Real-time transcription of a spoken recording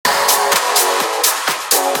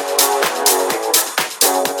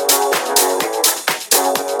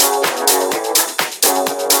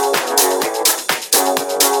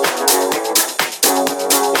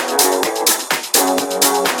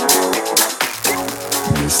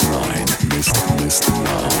Miss Nine, Miss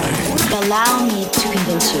Nine. Allow me to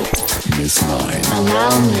convince you. Miss Nine.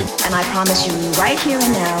 Allow me, and I promise you right here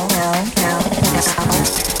and now,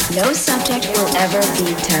 no subject will ever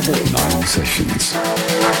be taboo. 9 sessions.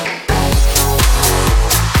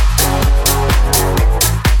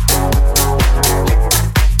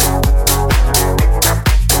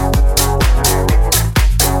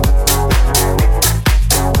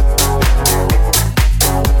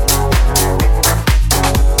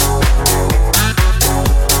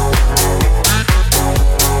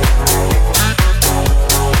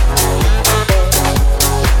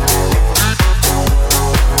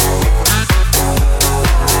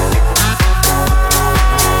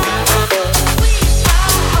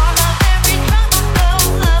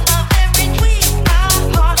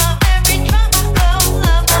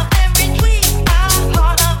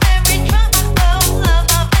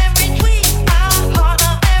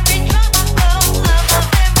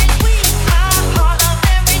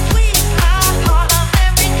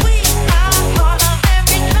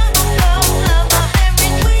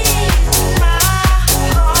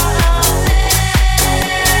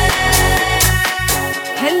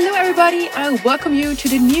 Welcome you to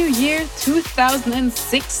the new year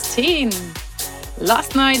 2016.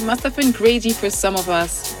 Last night must have been crazy for some of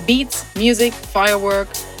us. Beats, music, firework,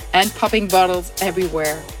 and popping bottles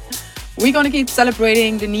everywhere. We're gonna keep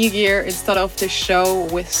celebrating the new year and start off the show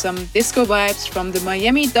with some disco vibes from the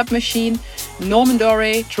Miami Dub Machine, Norman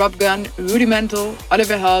Doray, Drop Gun, Rudimental,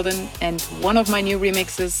 Oliver Heldens, and one of my new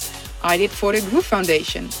remixes I did for the Groove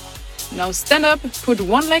Foundation. Now stand up, put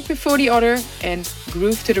one leg before the other, and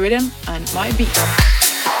groove to the rhythm and my beat. Love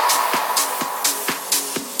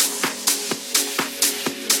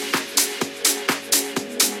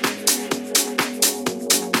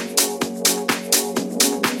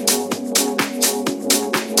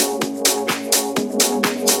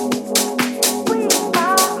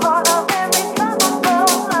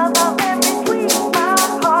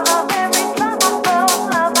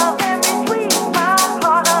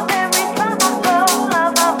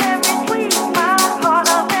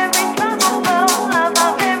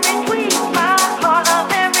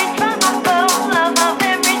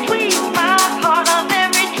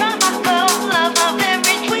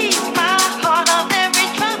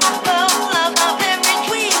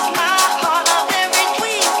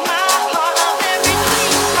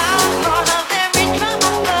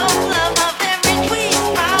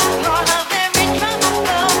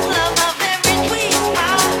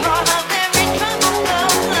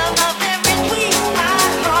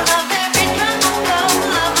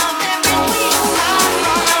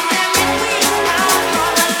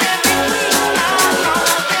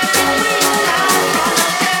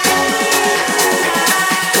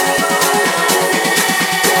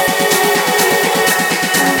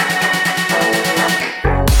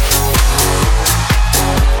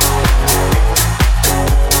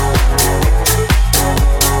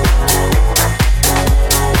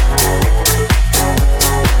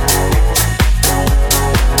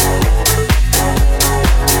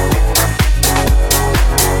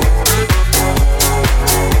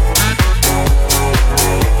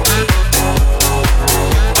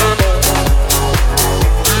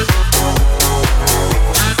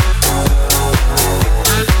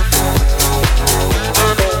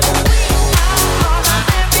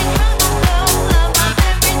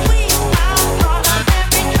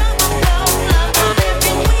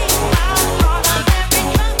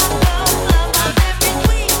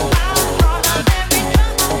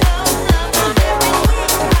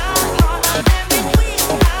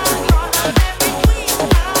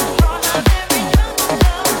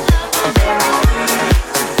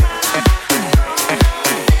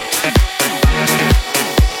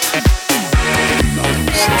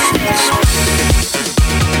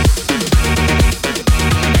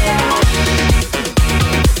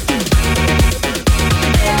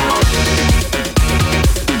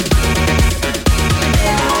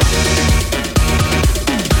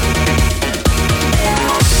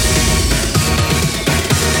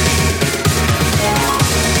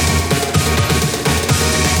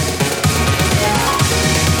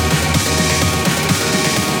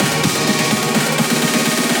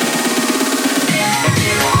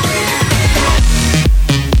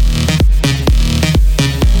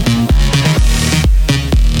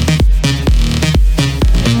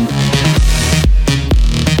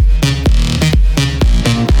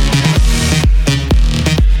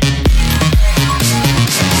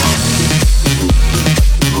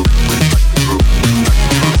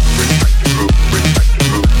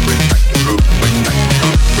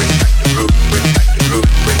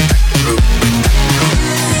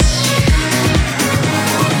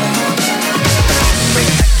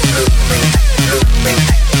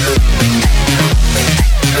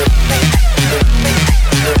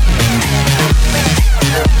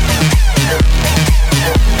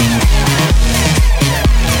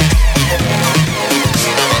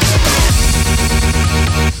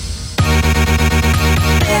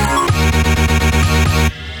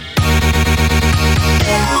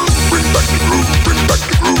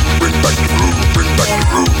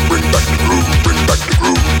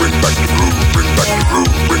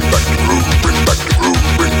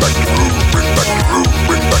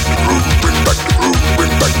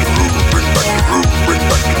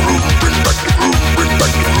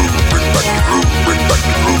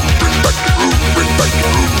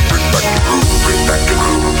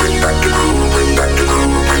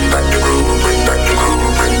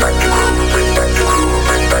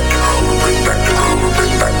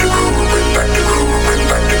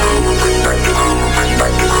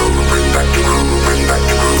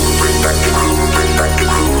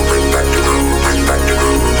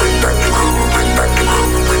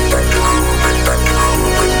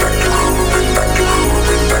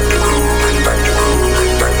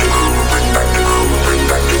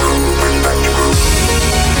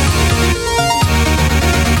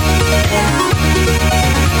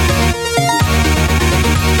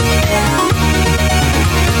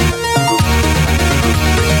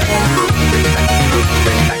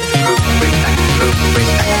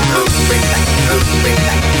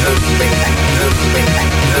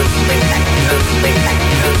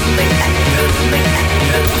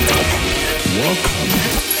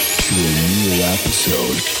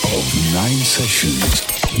episode of 9 Sessions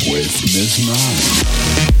with Ms. Nine.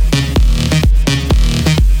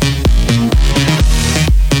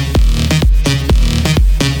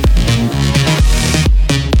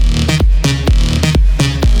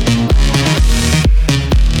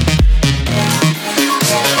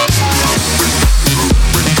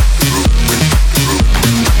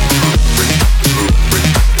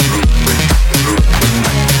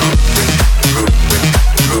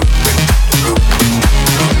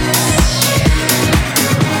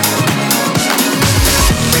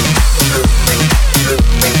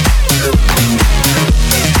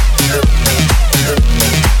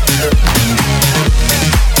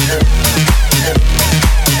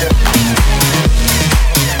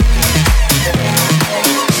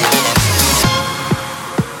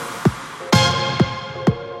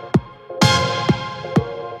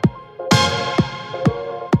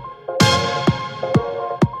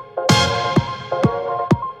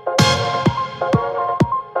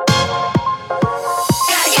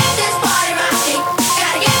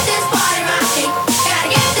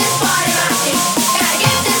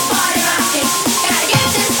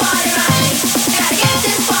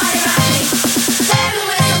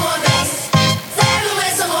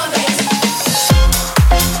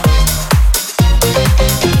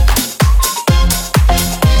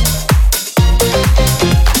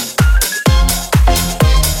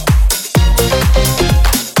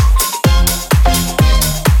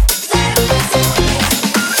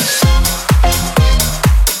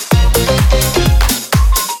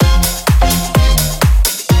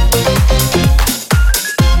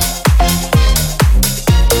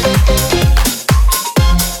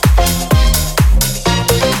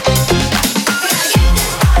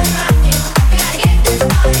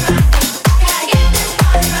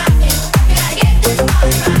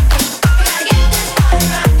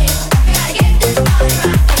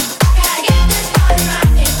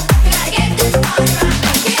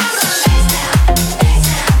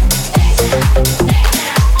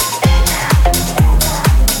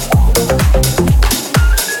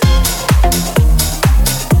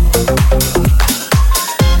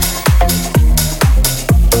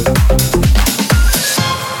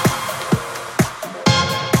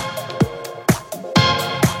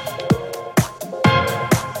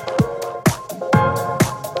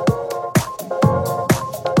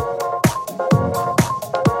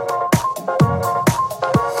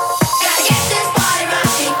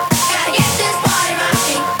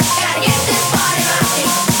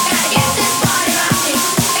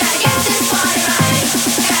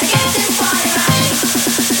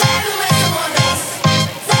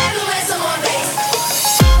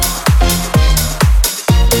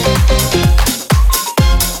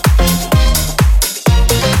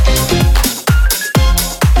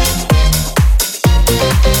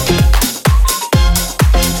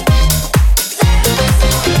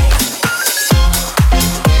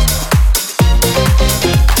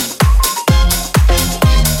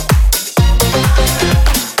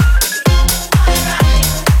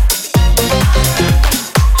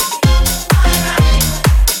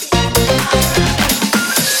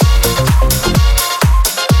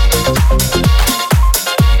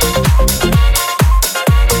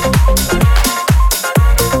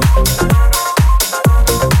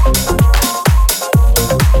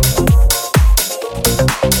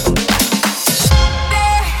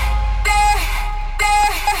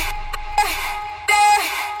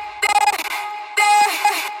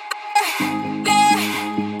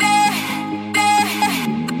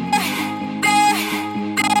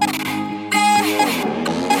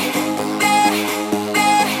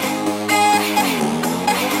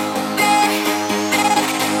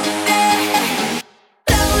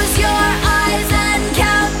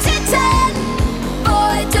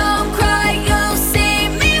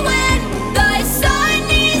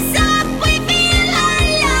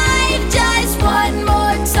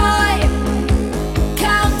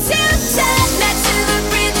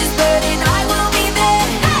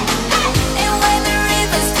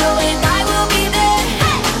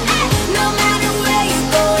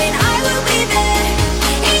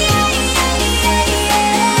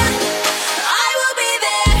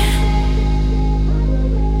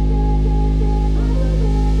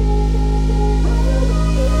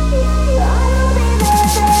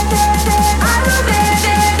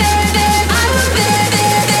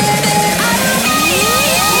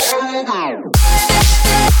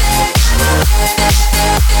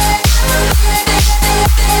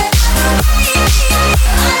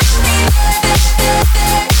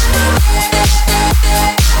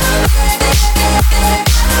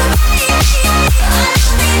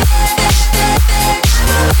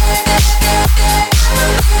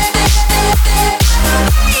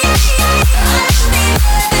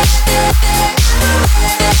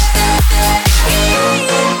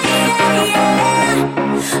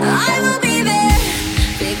 I will be there.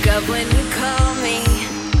 Pick up when you call me.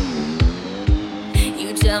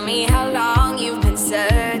 You tell me how long you've been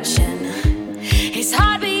searching. It's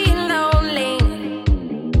hard being lonely.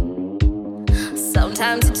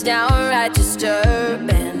 Sometimes it's downright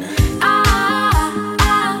disturbing.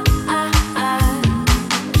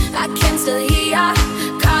 I can still hear ya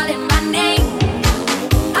calling my name.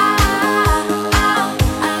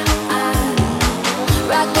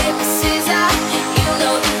 Rock, paper, scissors, you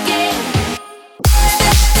know the game.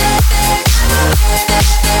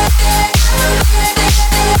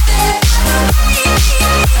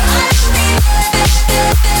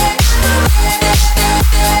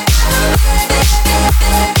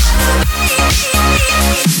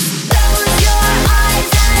 Close your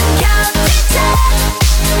eyes and count to 10.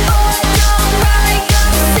 Boy, don't cry,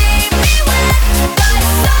 you'll see me win.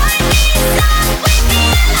 Sign me up with me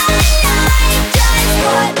alive. Just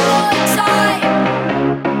one more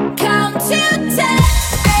time. Count to 10.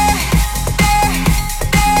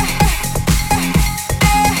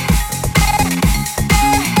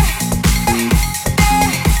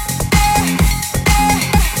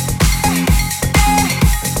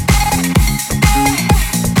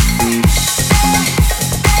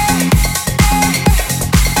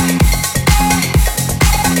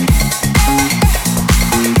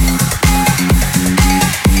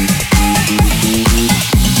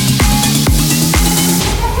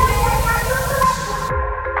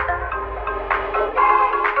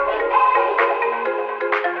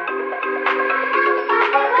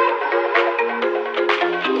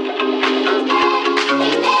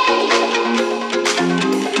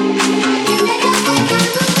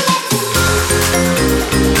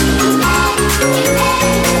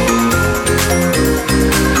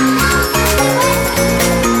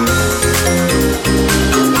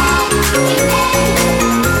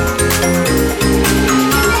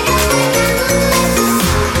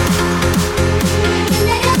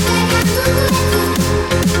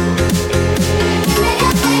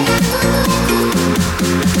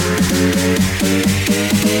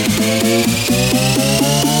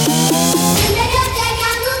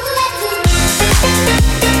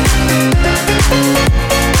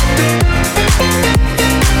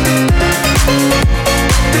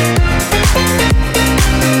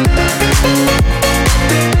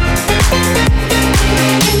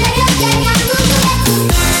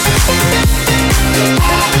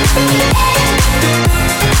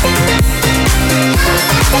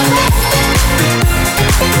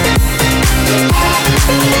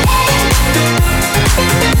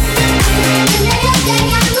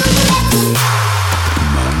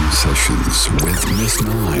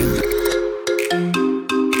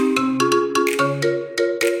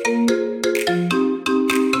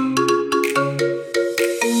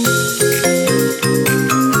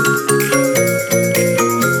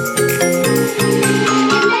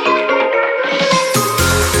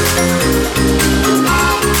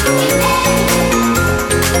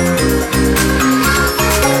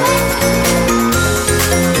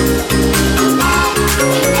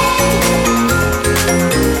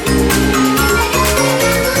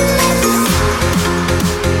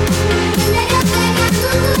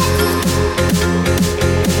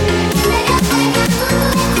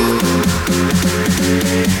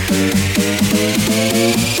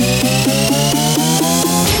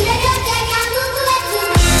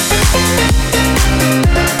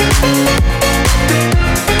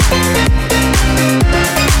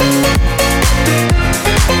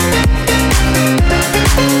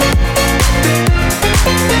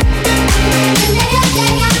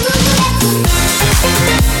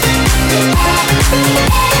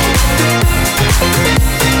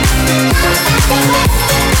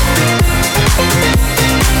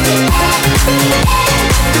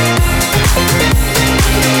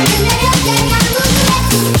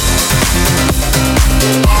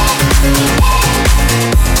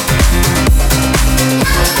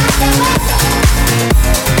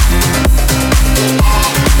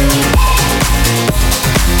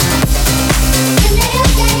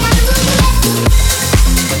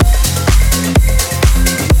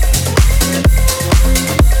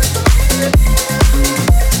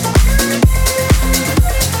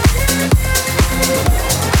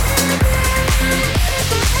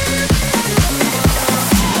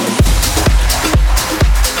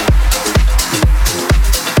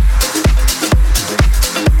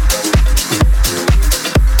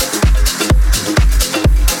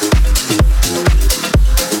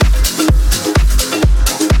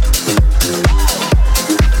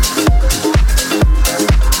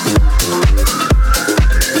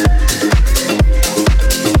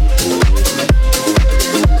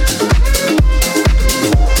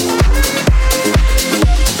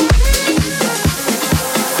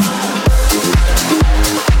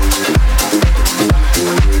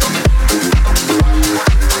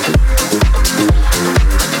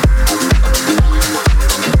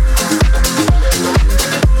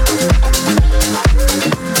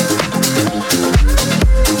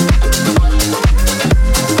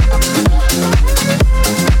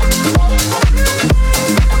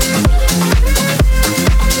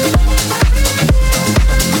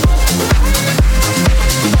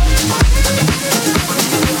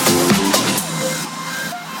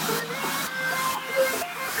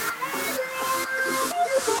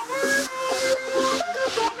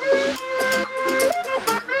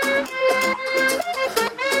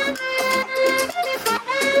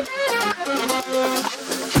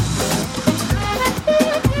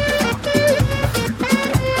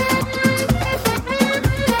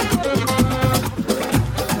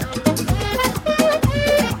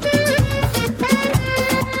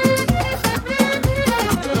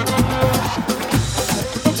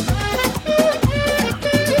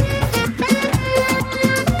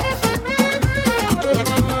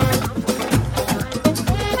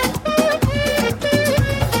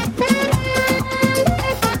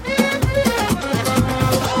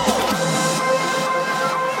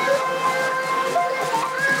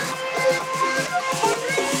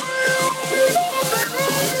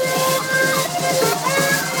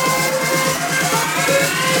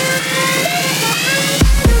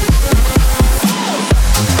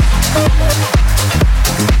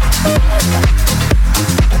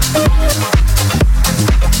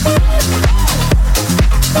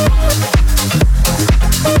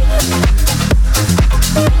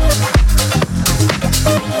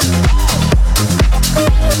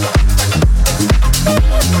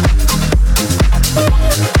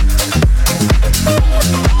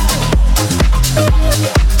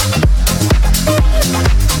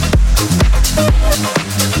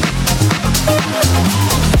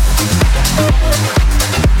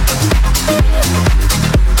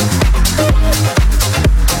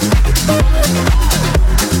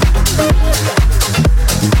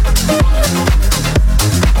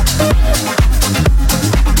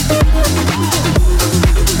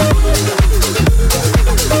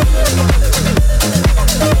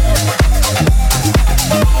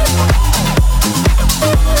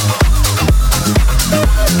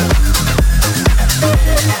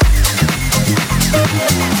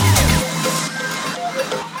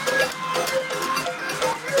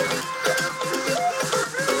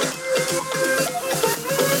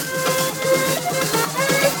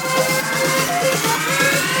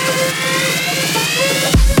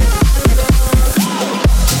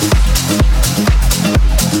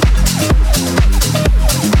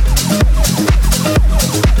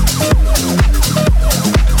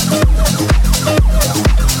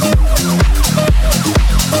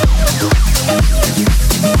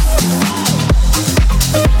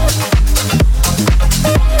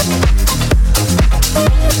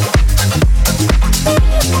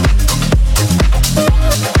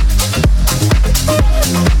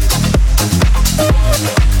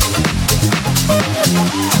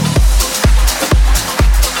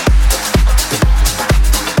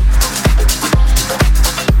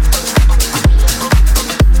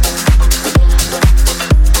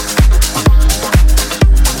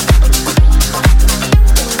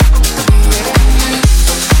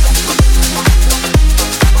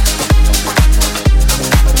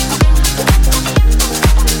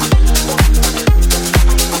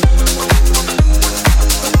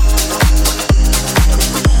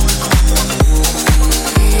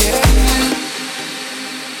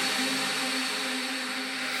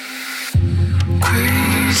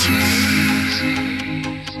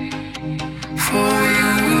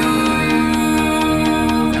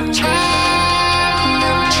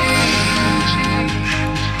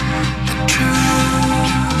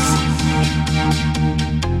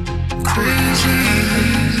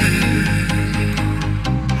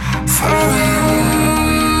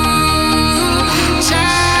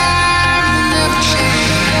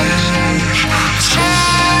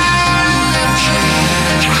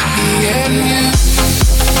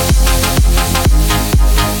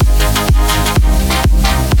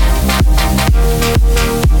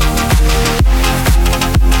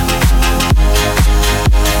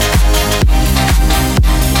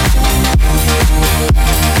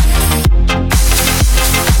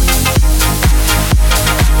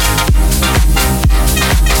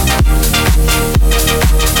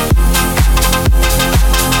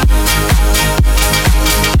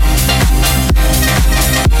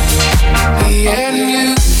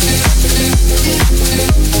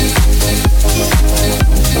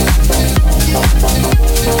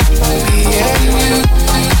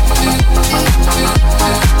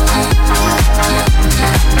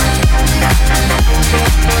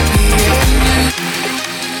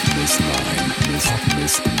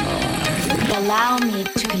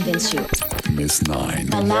 convince you. Miss Nine.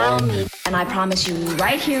 Allow me, and I promise you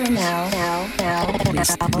right here and now,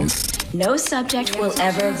 Miss no subject will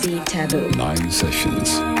ever be taboo. 9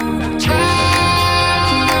 sessions.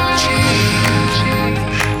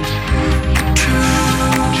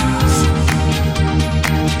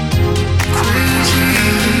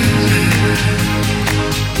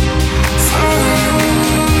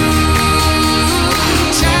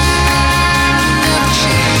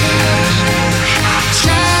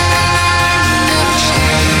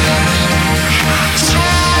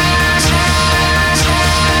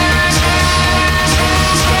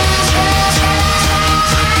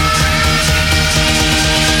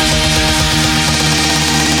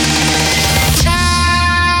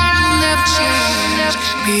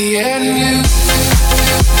 Me and you.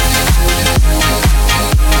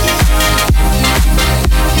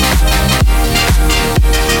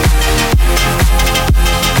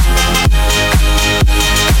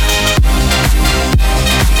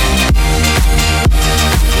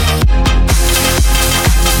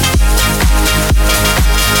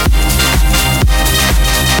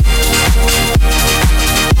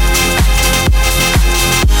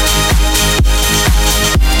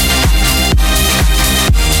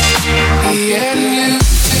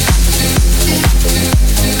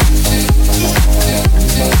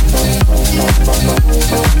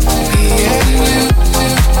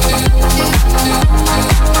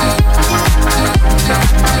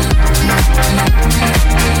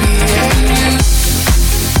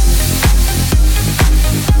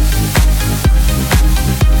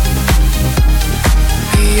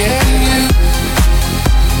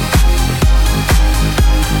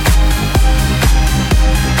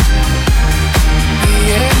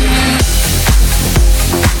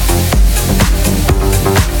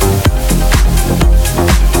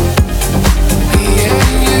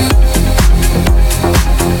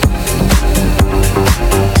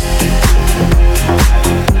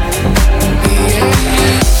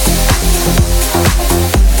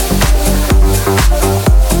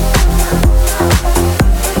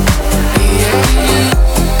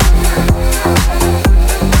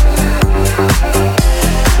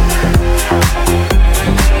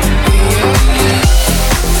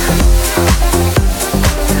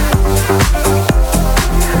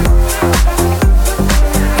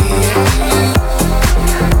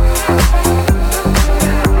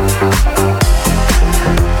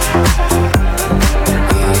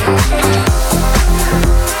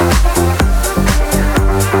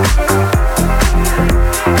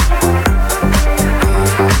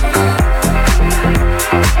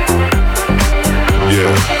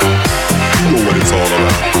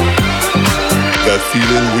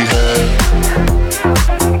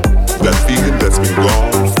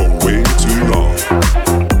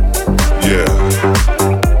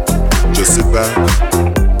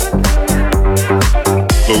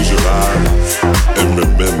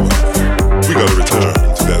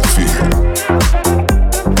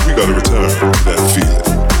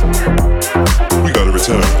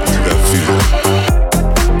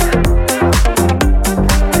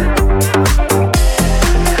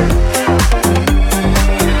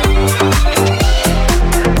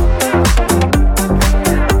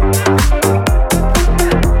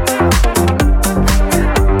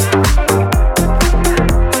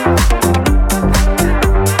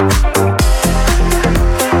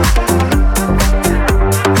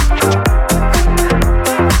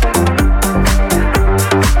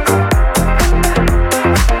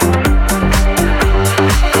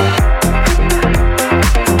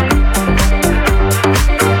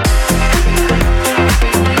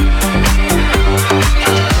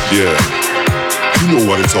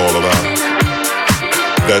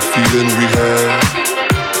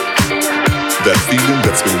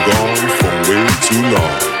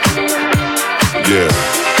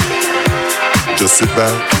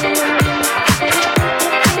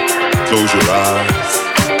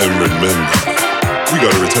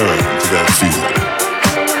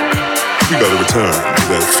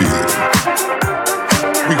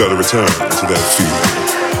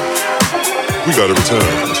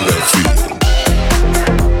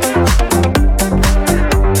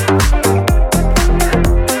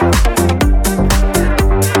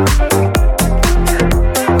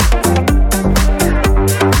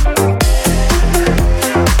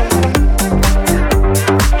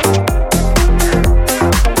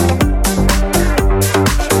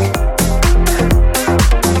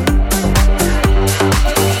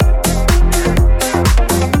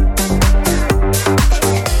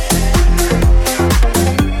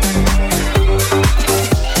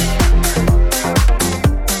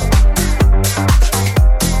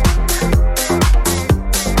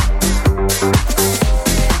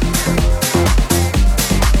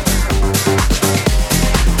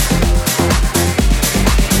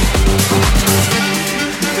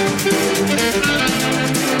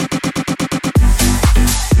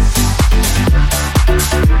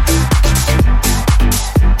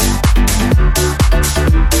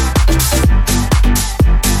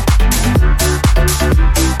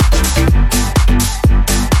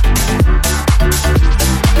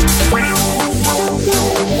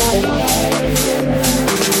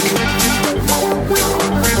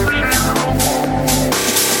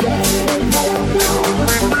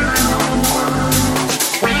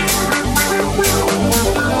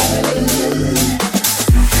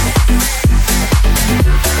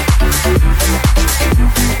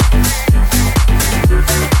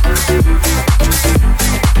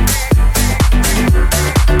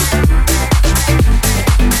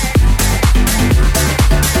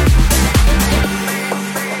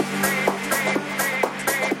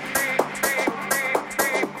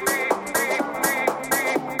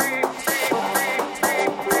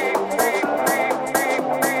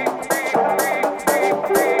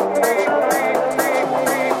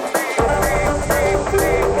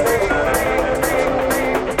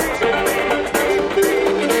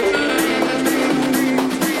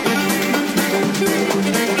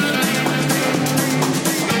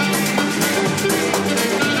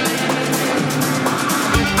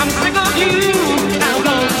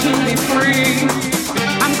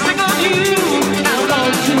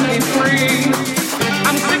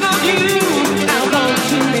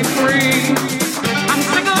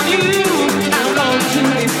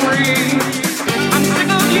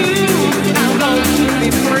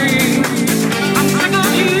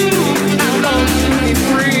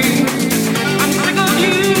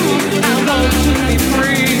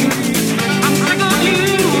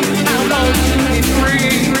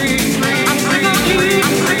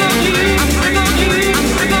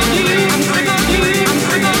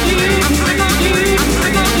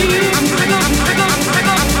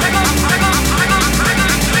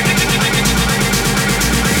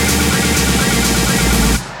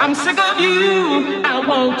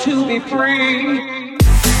 be free.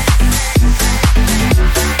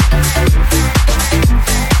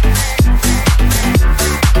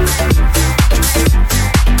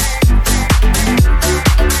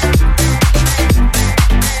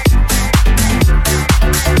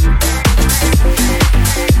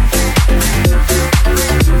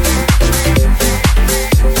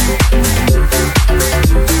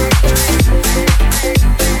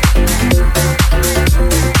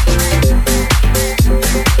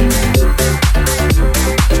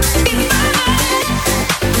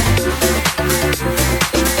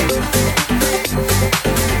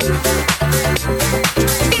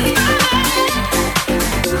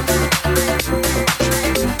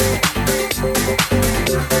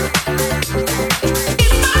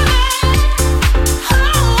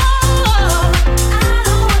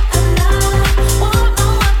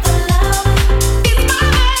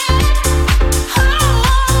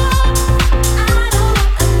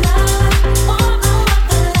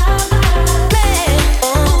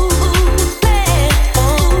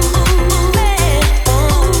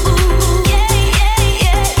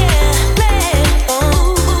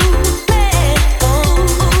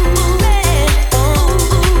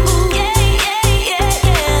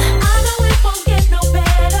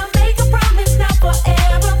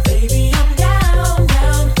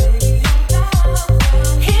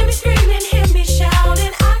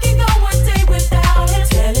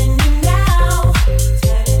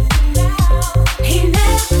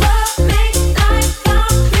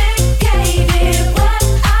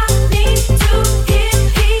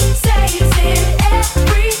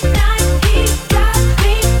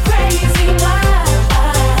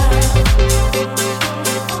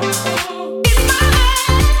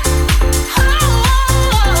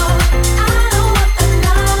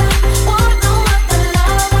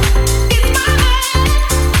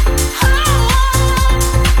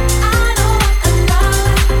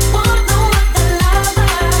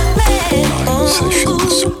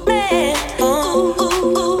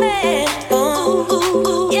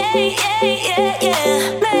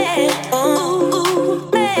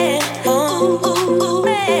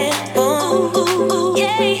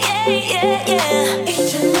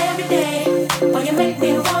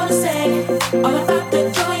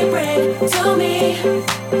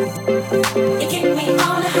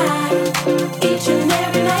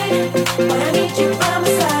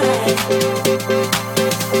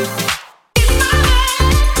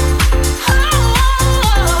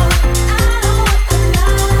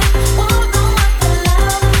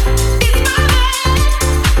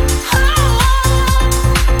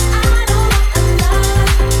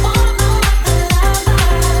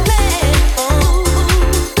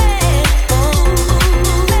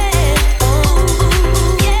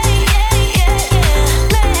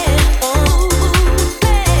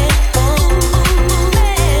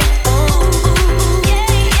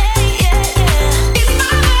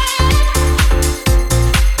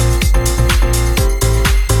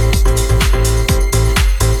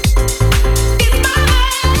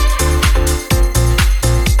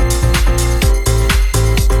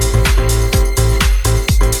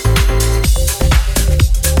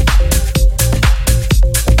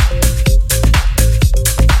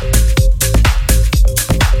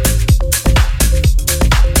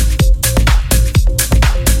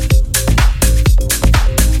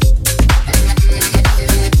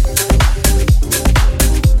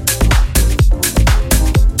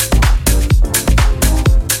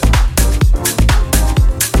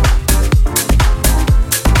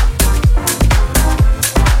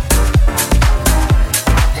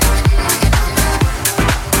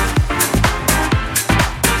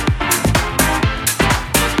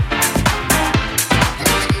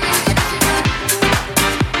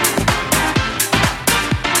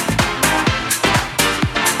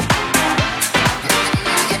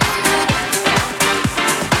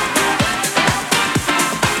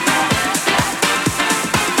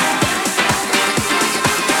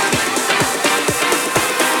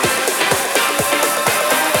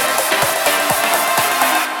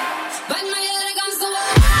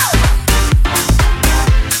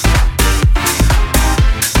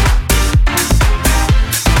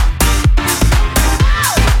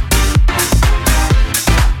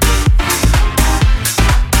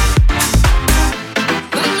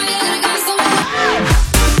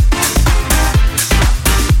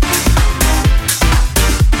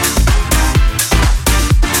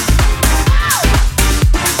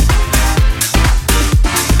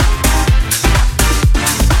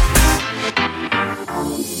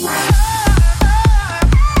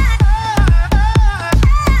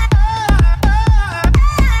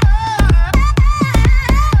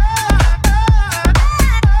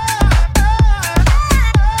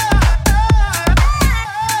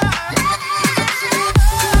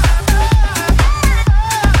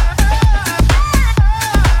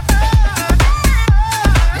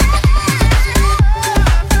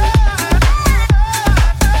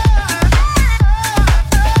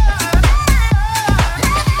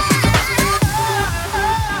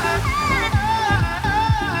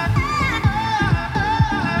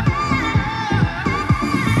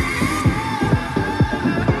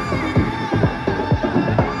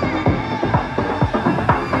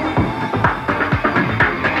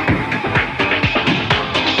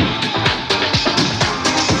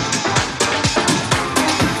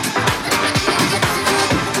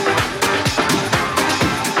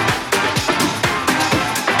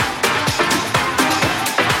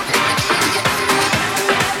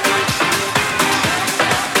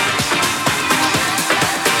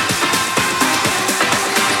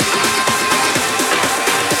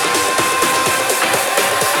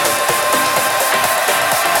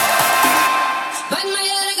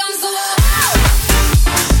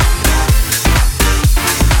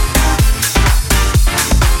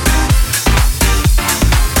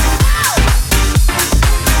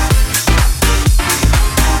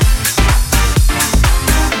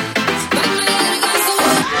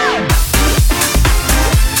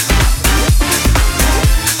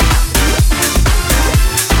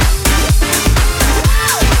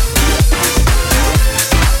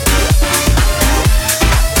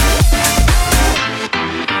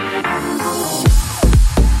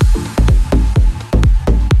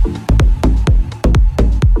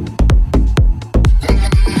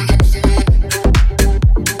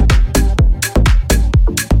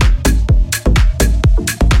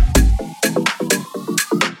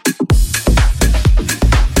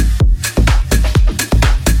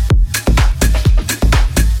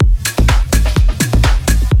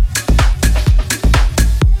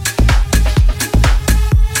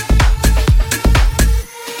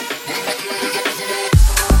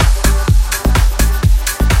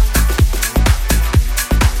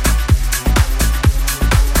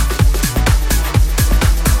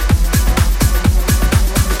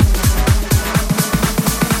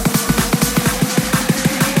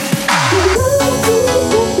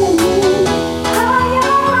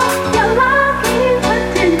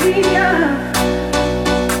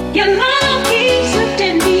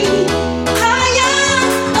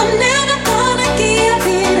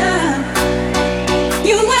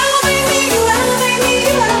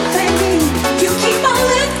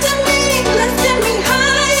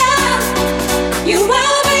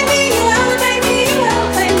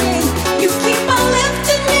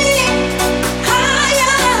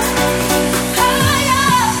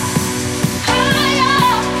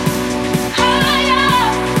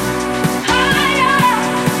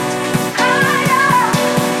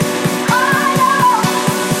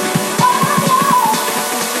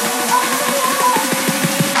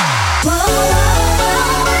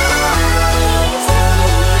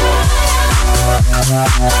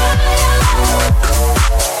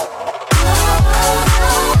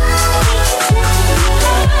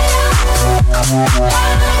 Nine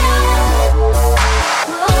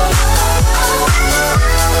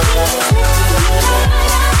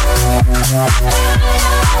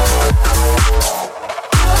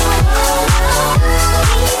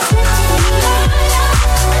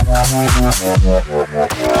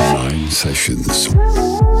sessions.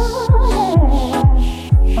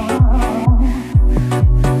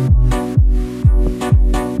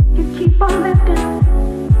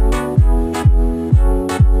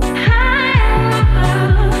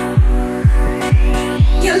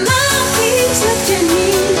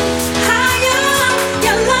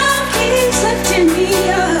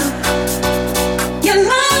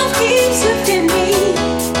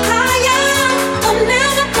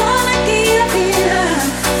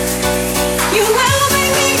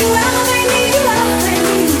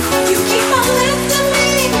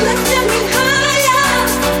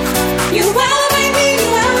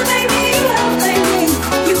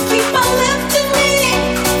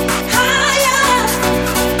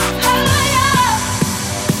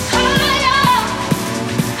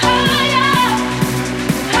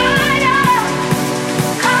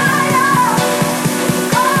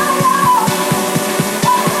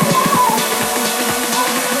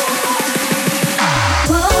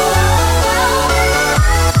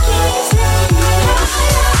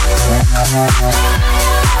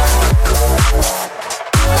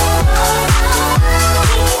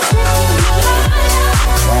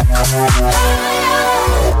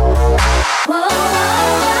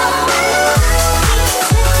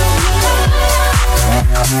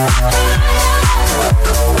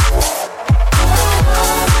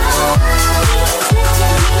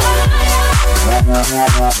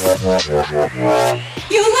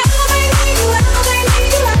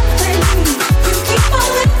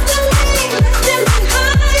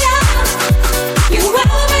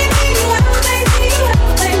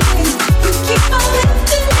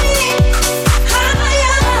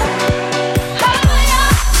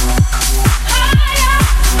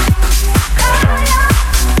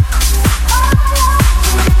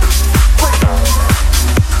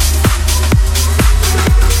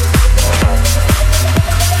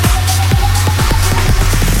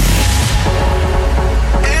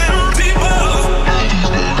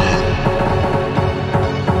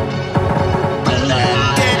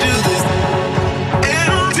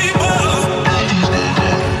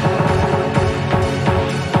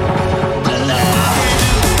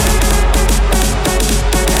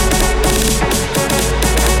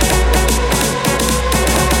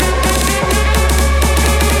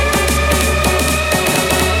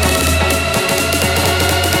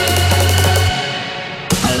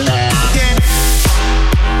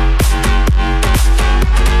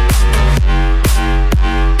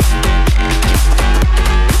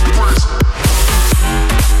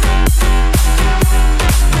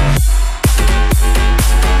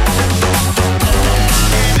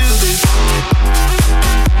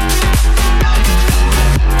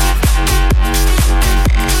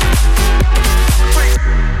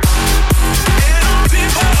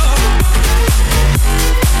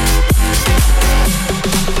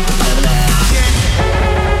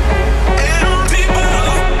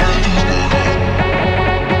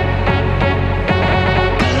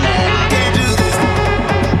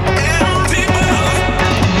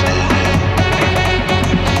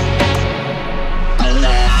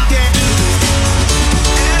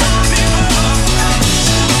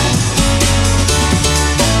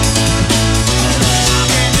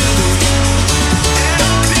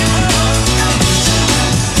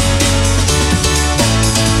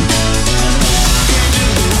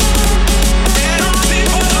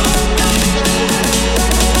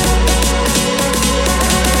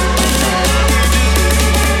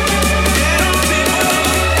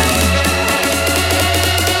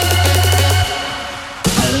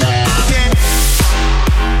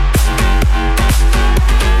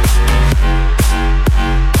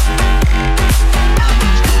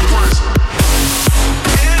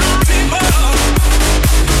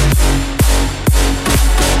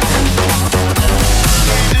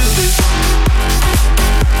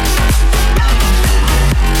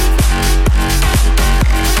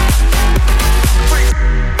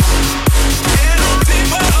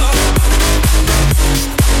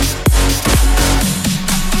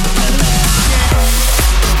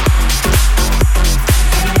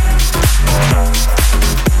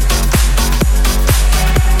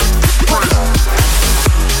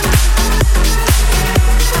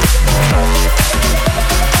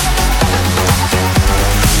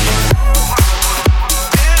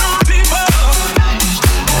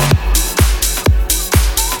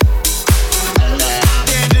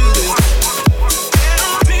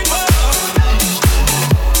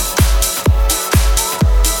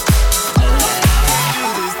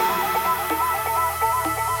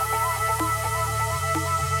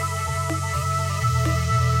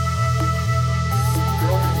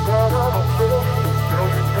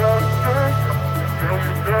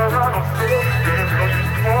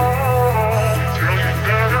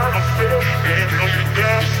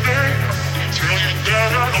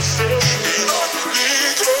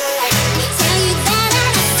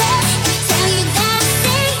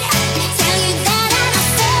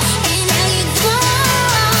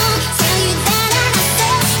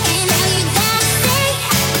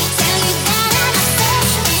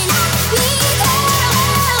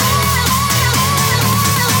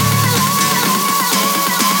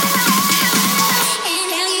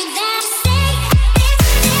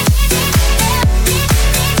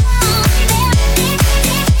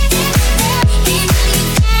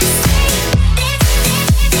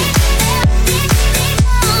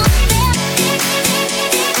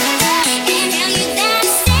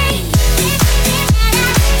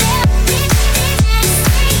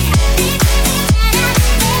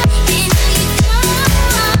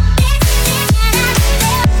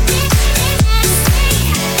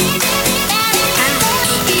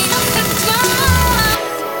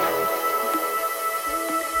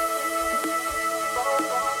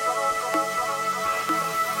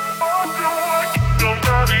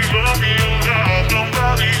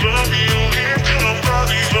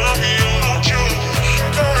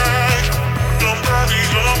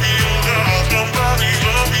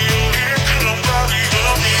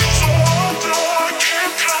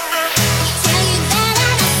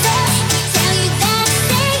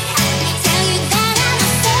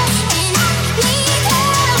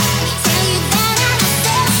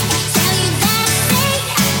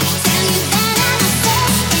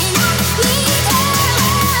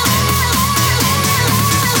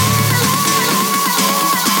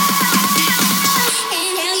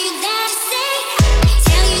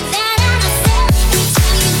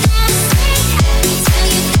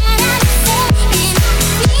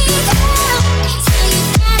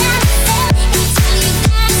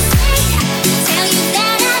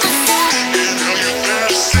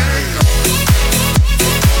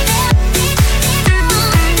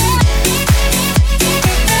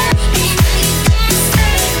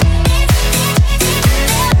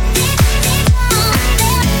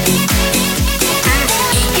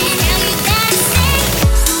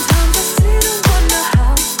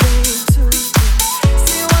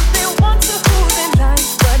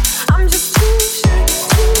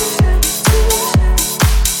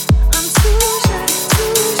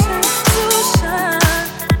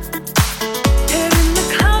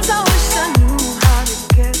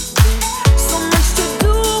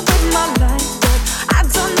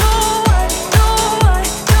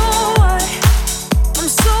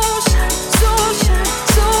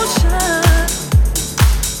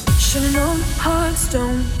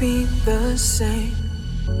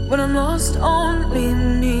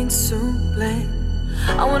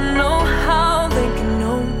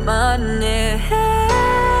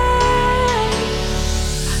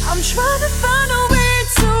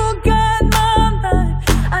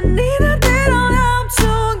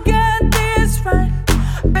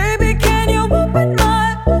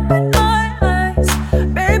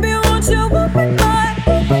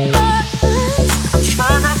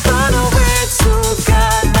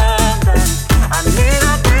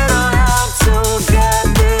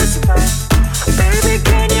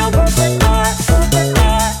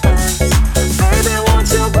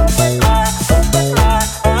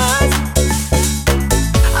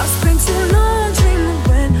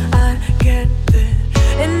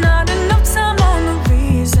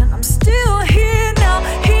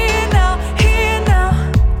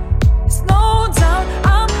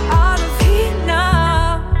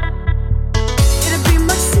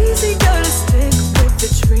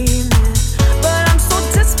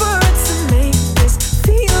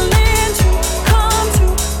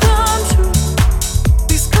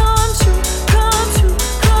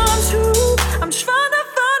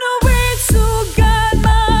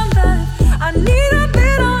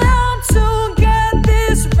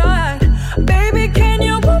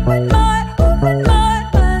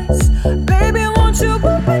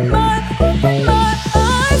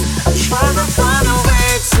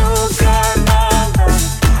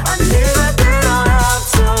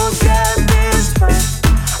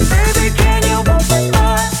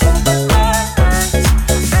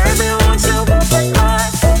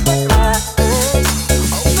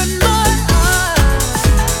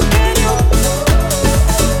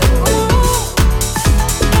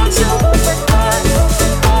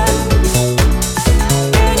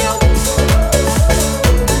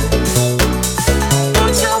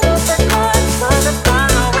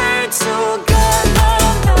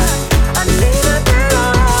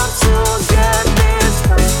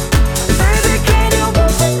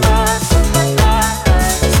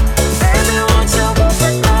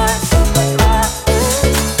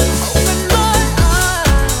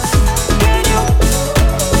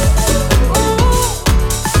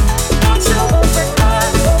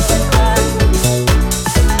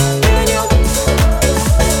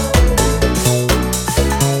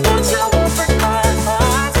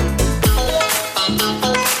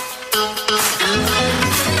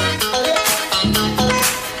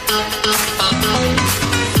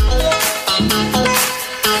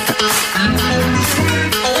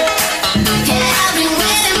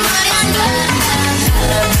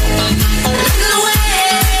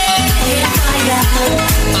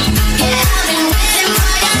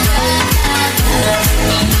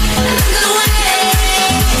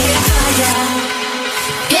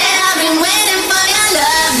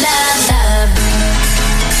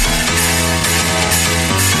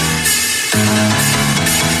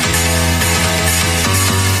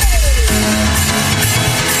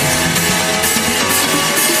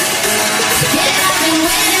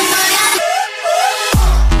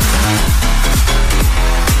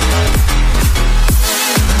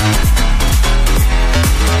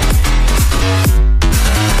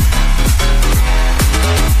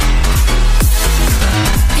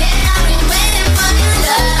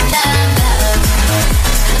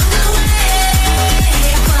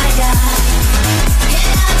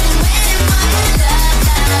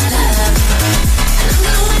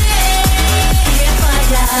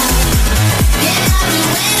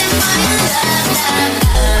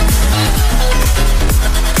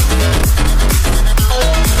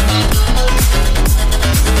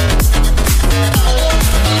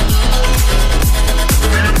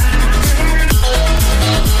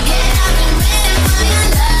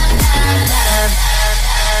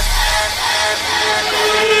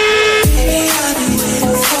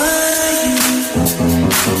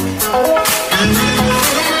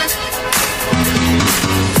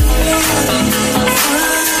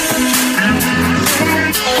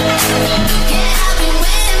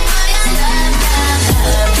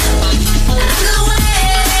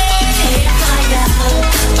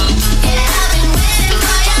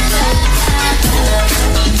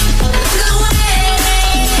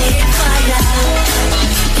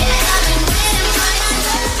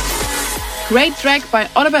 Great track by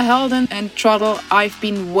Oliver Heldens and Trottle. I've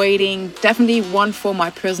been waiting. Definitely one for my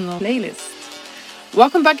personal playlist.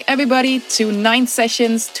 Welcome back, everybody, to 9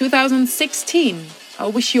 Sessions 2016. I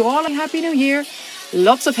wish you all a happy new year,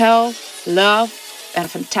 lots of health, love,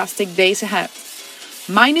 and fantastic days ahead.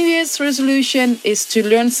 My New Year's resolution is to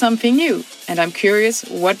learn something new, and I'm curious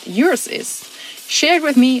what yours is. Share it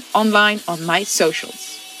with me online on my socials.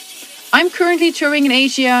 I'm currently touring in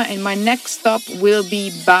Asia, and my next stop will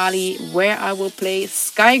be Bali, where I will play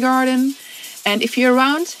Sky Garden. And if you're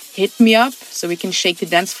around, hit me up so we can shake the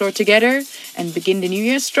dance floor together and begin the new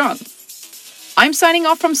year strong. I'm signing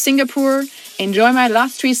off from Singapore. Enjoy my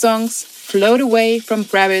last 3 songs, Float Away from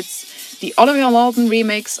Kravitz, the Oliver Heldens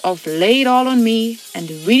remix of Lay It All On Me,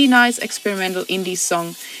 and a really nice experimental indie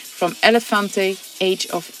song from Elefante, Age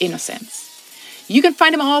of Innocence. You can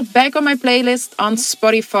find them all back on my playlist on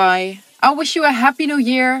Spotify. I wish you a happy new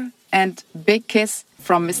year and big kiss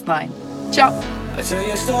from Miss Nine. Ciao. I tell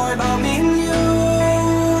you a story about me and you.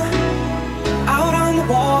 Out on the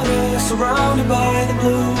water, surrounded by the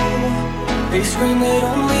blue. They scream that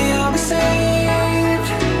only I'll be saved.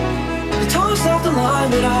 They tossed off the line,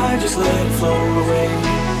 but I just let it float away.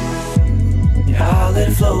 Yeah, I let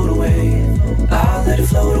it float away. I let it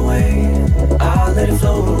float away. I let it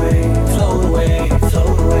float away. Float away,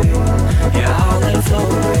 float away. Yeah, I let it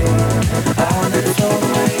float away. I let it float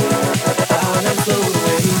away. I let it float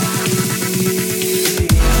away.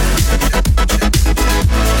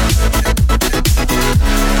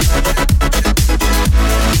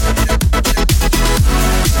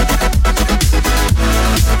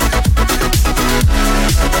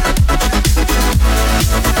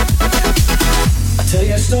 Tell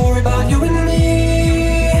you a story about you and me.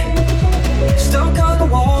 Stuck on the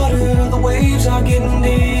water, the waves are getting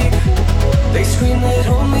deep. They scream that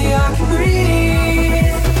only I can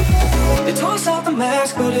breathe. They toss out the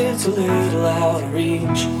mask, but it's a little out of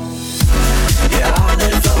reach. Yeah, I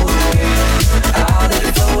let it float away. I let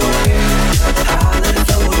it float away. I let it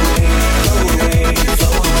float away. Float away,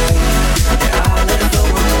 float away. Yeah, I let it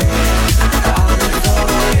float away. I let it float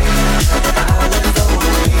away. I let it float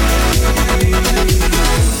away.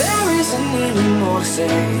 There isn't any more to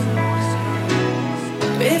say.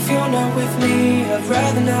 If you're not with me, I'd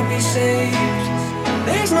rather not be saved.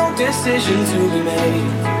 There's no decision to be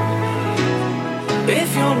made.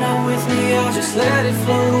 If you're not with me, I'll just let it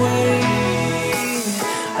float away.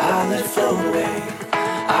 I'll let it float away.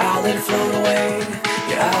 I'll let it float away.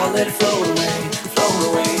 Yeah, I'll let it float away. Float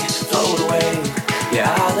away, float away.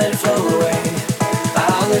 Yeah, I'll let it float away.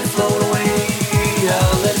 I'll let it float away.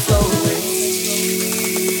 I'll let it float away.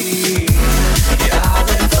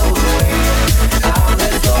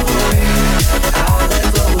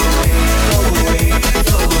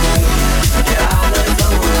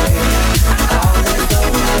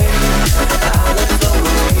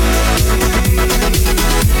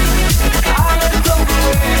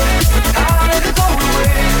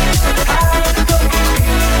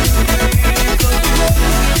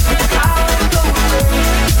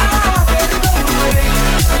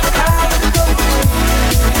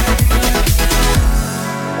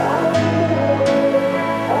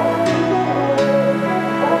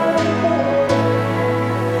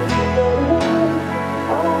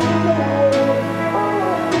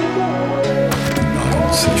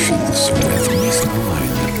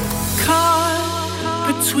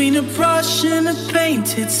 Between a brush and a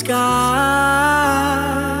painted sky,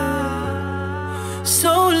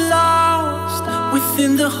 so lost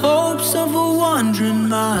within the hopes of a wandering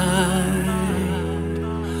mind.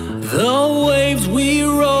 The waves we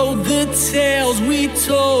rode, the tales we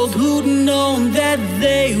told, who'd known that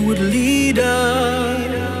they would lead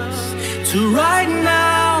us to right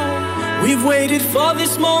now. We've waited for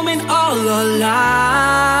this moment all our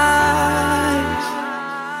lives.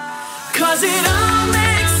 'Cause it all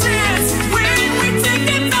makes sense when we take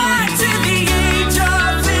it back to the age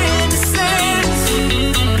of innocence.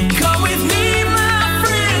 Come with me, my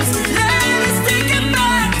friends, let us take it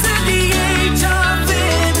back to the age of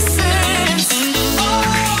innocence.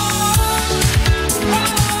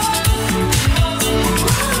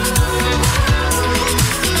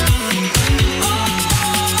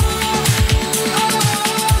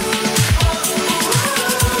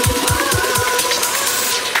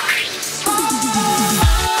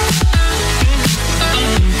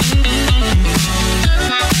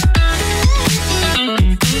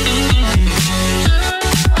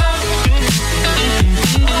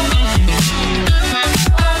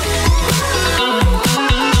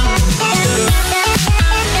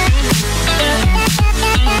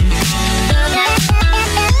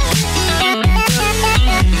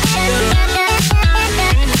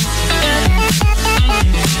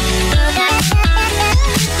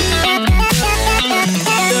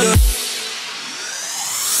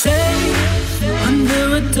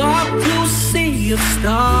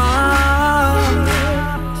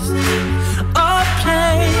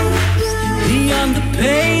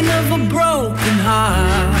 pain of a broken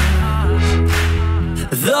heart.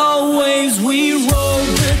 The waves we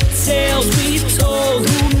rode, the tales we told,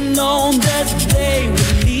 who'd known that they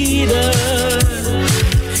would lead us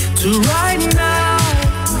to right now.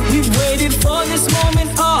 We've waited for this moment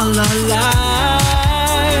all our lives.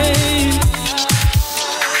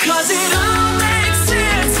 'Cause it all makes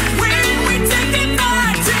sense when we take it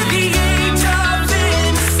back to the age of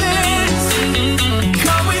innocence.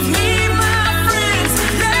 Come with me, my friends,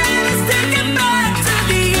 let us take it back to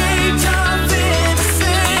the age of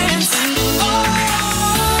innocence.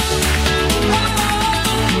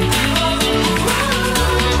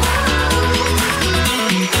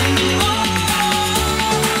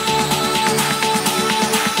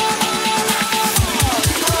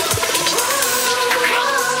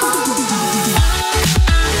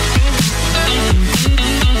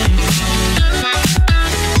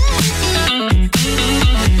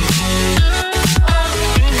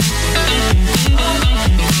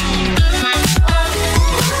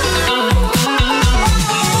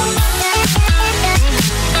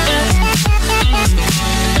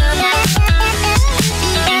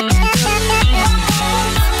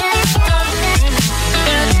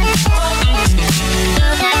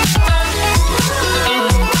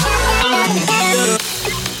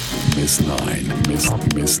 Miss Nine.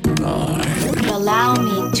 Allow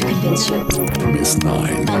me to convince you. Miss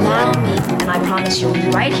Nine. Allow me, and I promise you,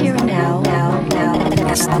 right here and now.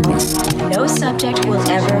 No subject will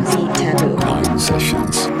ever be taboo. 9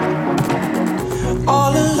 sessions.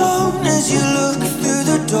 All alone as you look through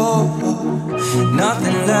the door,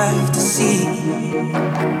 nothing left to see.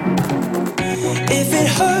 If it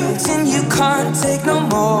hurts and you can't take no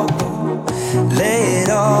more, lay it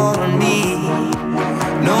all on me.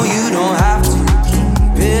 No, you don't have to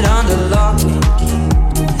keep it under lock and key,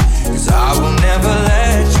 'cause I will never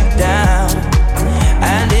let you down.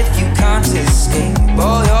 And if you can't escape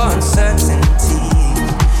all your uncertainties,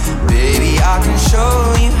 baby, I can show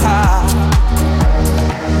you how.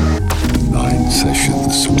 9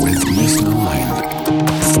 sessions with Miss Nine.